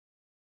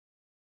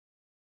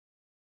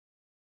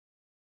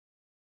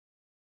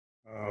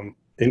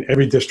And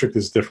every district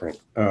is different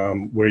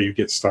where you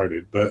get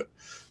started, but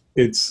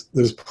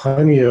there's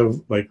plenty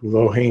of like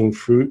low-hanging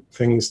fruit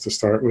things to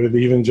start with.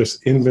 Even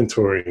just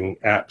inventorying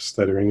apps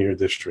that are in your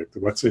district,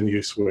 what's in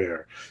use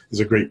where, is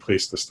a great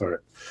place to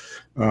start.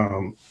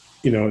 Um,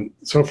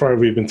 so far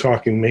we've been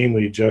talking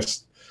mainly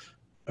just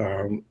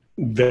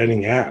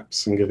vetting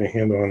apps and getting a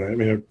handle on that. I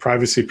mean, a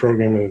privacy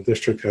program in a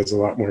district has a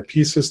lot more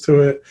pieces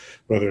to it,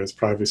 whether it's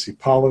privacy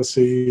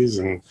policies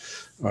and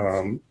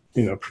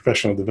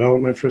professional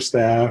development for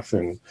staff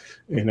and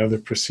other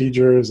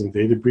procedures and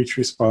data breach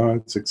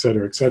response, et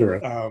cetera, et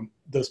cetera.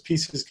 Those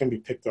pieces can be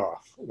picked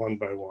off one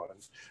by one.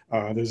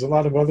 There's a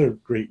lot of other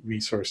great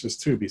resources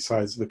too,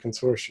 besides the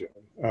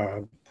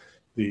consortium.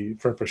 The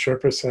FERPA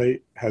Sherpa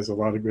site has a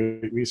lot of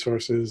great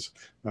resources.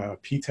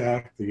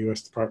 PTAC, the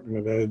U.S. Department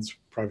of Ed's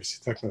Privacy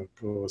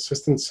Technical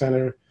Assistance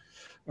Center,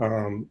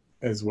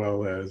 as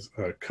well as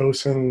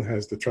COSIN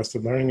has the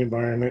Trusted Learning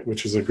Environment,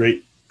 which is a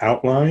great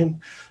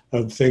outline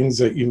of things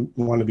that you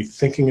want to be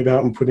thinking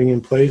about and putting in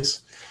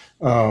place.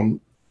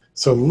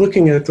 So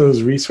looking at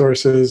those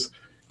resources,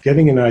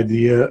 getting an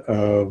idea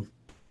of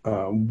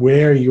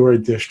where your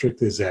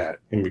district is at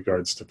in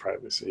regards to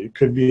privacy. It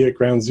could be at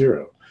ground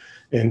zero.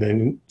 And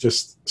then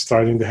just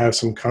starting to have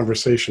some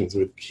conversations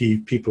with key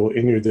people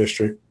in your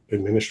district,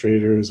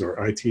 administrators or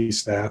IT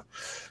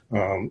staff,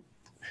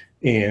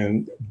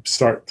 and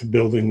start to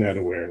building that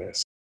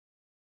awareness.